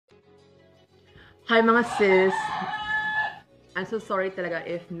Hi mga sis! I'm so sorry talaga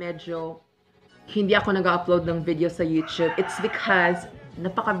if medyo hindi ako nag-upload ng video sa YouTube. It's because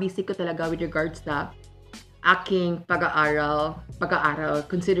napaka-busy ko talaga with regards sa aking pag-aaral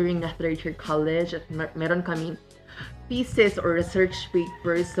considering na third year college at meron kaming thesis or research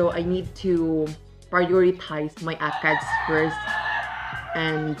papers, so I need to prioritize my ACADS first,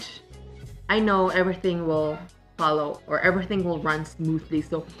 and I know everything will follow or everything will run smoothly.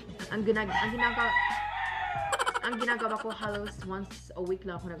 So ang ginagawa ko halos once a week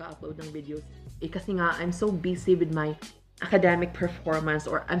lang ako nag-upload ng videos. Kasi nga I'm so busy with my academic performance,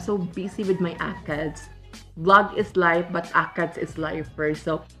 or I'm so busy with my ACADS. Vlog is life, but ACADS is life first.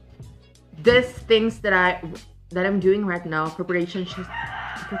 So these things that I'm doing right now, preparations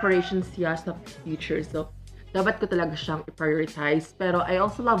siya sa future. So dapat ko talaga siyang i-prioritize. Pero I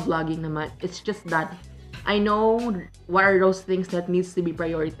also love vlogging naman. It's just that I know what are those things that needs to be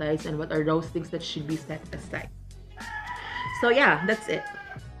prioritized and what are those things that should be set aside. So yeah, that's it.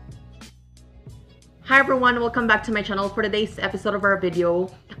 Hi everyone, welcome back to my channel. For today's episode of our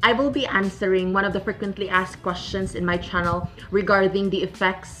video, I will be answering one of the frequently asked questions in my channel regarding the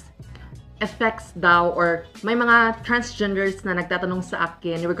effects daw, or may mga transgenders na nagtatanong sa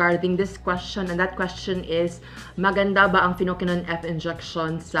akin regarding this question, and that question is, maganda ba ang Phenokinon F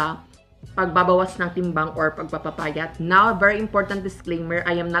Injection sa pagbabawas ng timbang or pagpapapayat? Now, a very important disclaimer,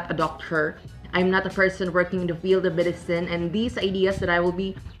 I am not a doctor. I'm not a person working in the field of medicine, and these ideas that I will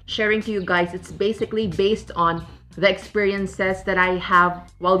be sharing to you guys, it's basically based on the experiences that I have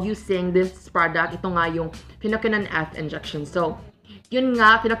while using this product. Ito nga yung Phenokinon F Injection. So, yun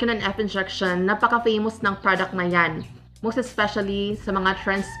nga, Phenokinon F Injection, napaka-famous ng product na yan. Most especially sa mga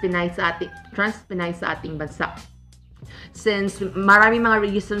trans-Pinay sa ating bansa. Since marami mga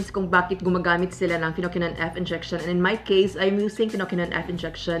reasons kung bakit gumagamit sila ng Phenokinon F Injection. And in my case, I'm using Phenokinon F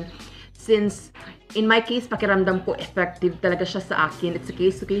Injection since in my case, pakiramdam ko effective talaga siya sa akin. It's a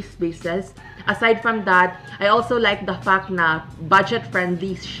case-to-case basis. Aside from that, I also like the fact na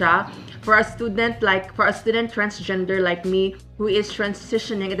budget-friendly siya. For a student transgender like me who is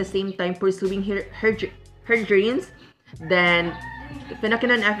transitioning at the same time pursuing her dreams, then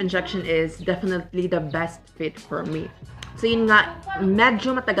Phenokinon F Injection is definitely the best fit for me. So yun nga,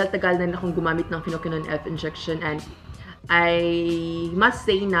 medyo matagal-tagal na akong gumamit ng Phenokinon F Injection, and I must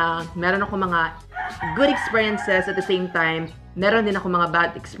say na meron ako mga good experiences, at the same time meron din ako mga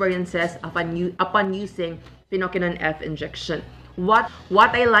bad experiences upon using Phenokinon F Injection. What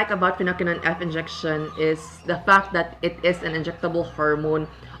I like about Phenokinon F Injection is the fact that it is an injectable hormone.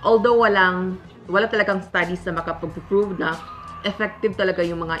 Although wala talagang studies na makapag-prove na effective talaga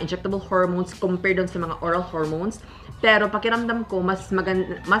yung mga injectable hormones compared dun sa mga oral hormones. Pero pakiramdam ko, mas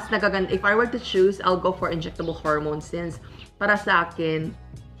nagaganda. If I were to choose, I'll go for injectable hormones, since para sa akin,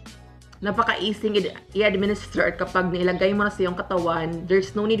 napaka-easy i-administer. Kapag nilagay mo na sa iyong katawan,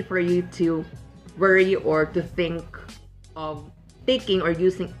 there's no need for you to worry or to think of taking or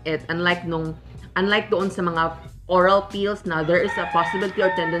using it. Unlike doon sa mga oral pills na there is a possibility or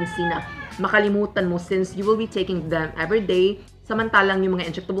tendency na makalimutan mo, since you will be taking them every day. Samantalang yung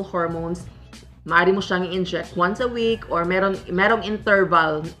mga injectable hormones, maaari mo siyang i-inject once a week, or merong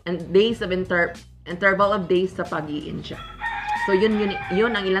interval and interval of days sa pag-i-inject. So yun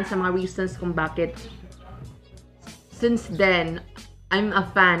ang ilan sa mga reasons kung bakit since then I'm a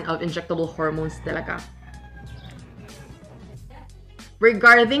fan of injectable hormones talaga.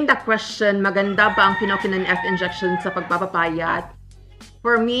 Regarding the question, maganda ba ang Phenokinon F Injection sa pagpapapayat?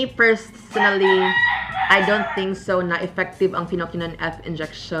 For me personally, I don't think so na effective ang Phenokinon F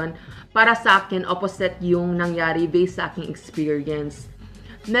Injection. Para sa akin, opposite yung nangyari based sa aking experience.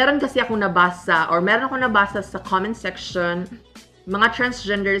 Meron akong nabasa sa comment section, mga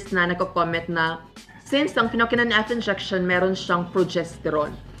transgenders na nagko-comment na since ang Phenokinon F Injection meron siyang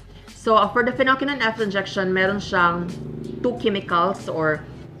progesterone. So for the Phenokinon F Injection, meron siyang two chemicals or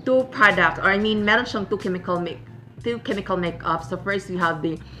two products, or I mean meron siyang two chemical makeup. So first we have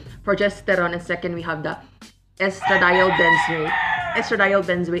the progesterone, and second we have the estradiol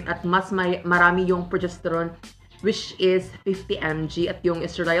benzoate, at mas marami yung progesterone, which is 50 mg, at yung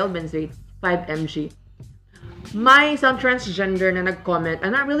estradiol benzoate 5 mg. May isang transgender na nag-comment,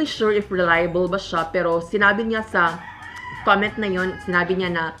 I'm not really sure if reliable ba siya, pero sinabi niya sa comment na yun, sinabi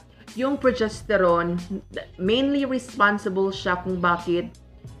niya na yung progesterone mainly responsible siya kung bakit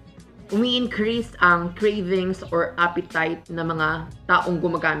umi-increase ang cravings or appetite ng mga taong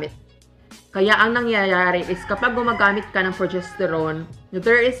gumagamit. Kaya ang nangyayari is kapag gumagamit ka ng progesterone,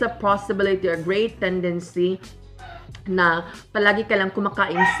 there is a possibility or great tendency na palagi ka lang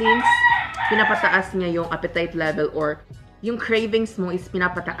kumakain, since pinapataas niya yung appetite level, or yung cravings mo is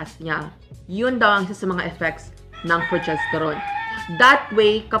pinapataas niya Yun daw ang isa sa mga effects ng progesterone. That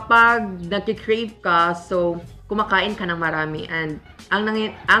way, kapag nag-crave ka, so kumakain ka ng marami, and ang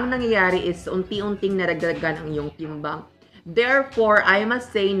nangyayari is unti-unting naragdagan ang iyong timbang. Therefore, I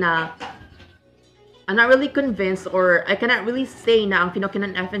must say na I'm not really convinced, or I cannot really say na ang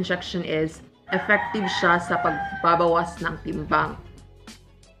Phenokinon F Injection is effective siya sa pagbabawas ng timbang.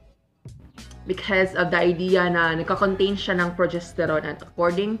 Because of the idea na nagka-contain siya ng progesterone, at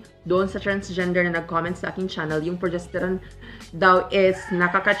according doon sa transgender na nag-comment sa aking channel, yung progesterone daw is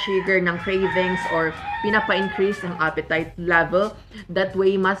nakaka-trigger ng cravings or pinapa-increase ang appetite level. That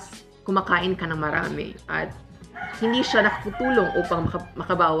way, mas kumakain ka ng marami. At hindi siya nakatulong upang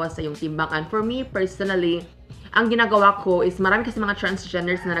makabawas sa iyong timbang. And for me, personally, ang ginagawa ko is, marami kasi mga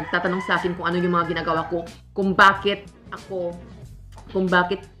transgenders na nagtatanong sa akin kung ano yung mga ginagawa ko, kung bakit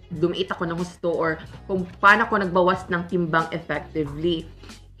dumiit ako ng husto, or kung paano ko nagbawas ng timbang effectively.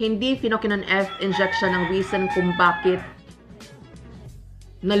 Hindi Phenokinon F Injection ang reason kung bakit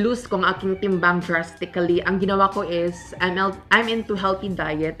na-lose ko ang aking timbang drastically. Ang ginawa ko is, I'm into healthy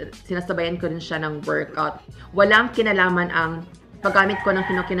diet. Sinasabayan ko rin siya ng workout. Walang kinalaman ang paggamit ko ng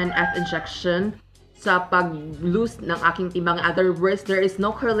Phenokinon F Injection sa pag-lose ng aking timbang. In other words, there is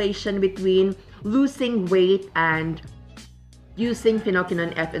no correlation between losing weight and using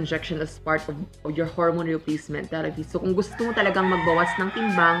Phenokinon F Injection as part of your hormone replacement therapy. So kung gusto mo talagang magbawas ng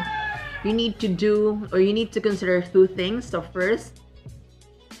timbang, you need to consider two things. So first,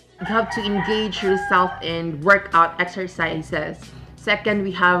 you have to engage yourself in workout exercises. Second,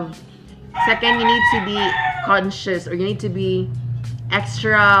 you need to be conscious, or you need to be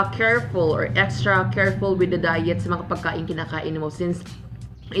extra careful with the diet sa mga pagkain kinakain mo, since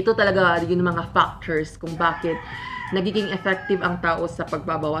ito talaga yung mga factors kung bakit nagiging effective ang tao sa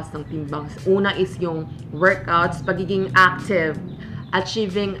pagbabawas ng timbang. Una is yung workouts, pagiging active,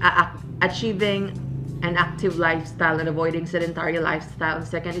 achieving an active lifestyle and avoiding sedentary lifestyle. And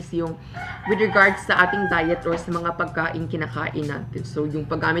second is yung with regards sa ating diet or sa mga pagkain kinakain natin. So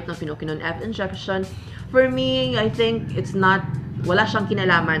yung paggamit ng Phenokinon F Injection, for me, I think wala siyang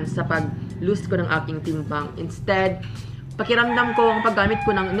kinalaman sa pag-lose ko ng aking timbang. Instead, pakiramdam ko ang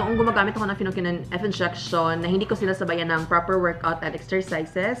noong gumagamit ako ng Phenokinon F Injection, na hindi ko sinasabayan ng proper workout and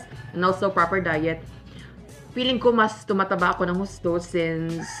exercises and also proper diet, feeling ko mas tumataba ako ng husto,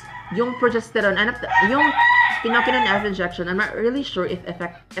 since yung progesterone, yung Phenokinon F Injection, I'm not really sure if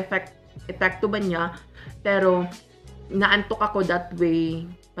epekto ba niya, pero naantok ako that way.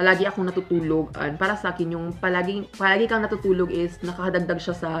 Palagi akong natutulog. Para sa akin, yung palagi kang natutulog is nakakadagdag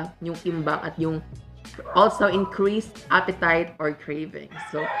siya sa yung timbang at yung also increased appetite or craving.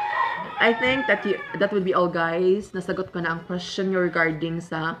 So, I think that would be all, guys. Nasagot ko na ang question regarding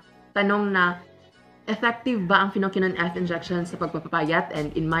sa tanong na effective ba ang Phenokinon F Injection sa pagpapapayat?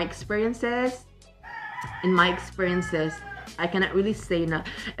 And in my experiences, I cannot really say na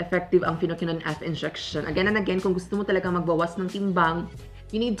effective ang Phenokinon F Injection. Again and again, kung gusto mo talaga magbawas ng timbang,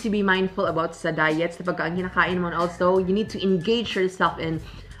 you need to be mindful about sa diet, sa pagkain kinakain mo. And also, you need to engage yourself in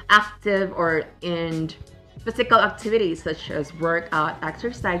active or in physical activities such as workout,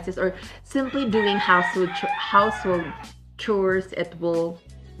 exercises, or simply doing household chores. It will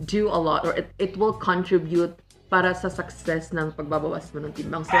do a lot, or it will contribute para sa success ng pagbabawas mo ng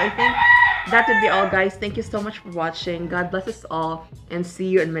timbang. So I think that would be all, guys. Thank you so much for watching. God bless us all, and see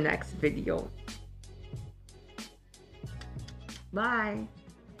you in my next video. Bye!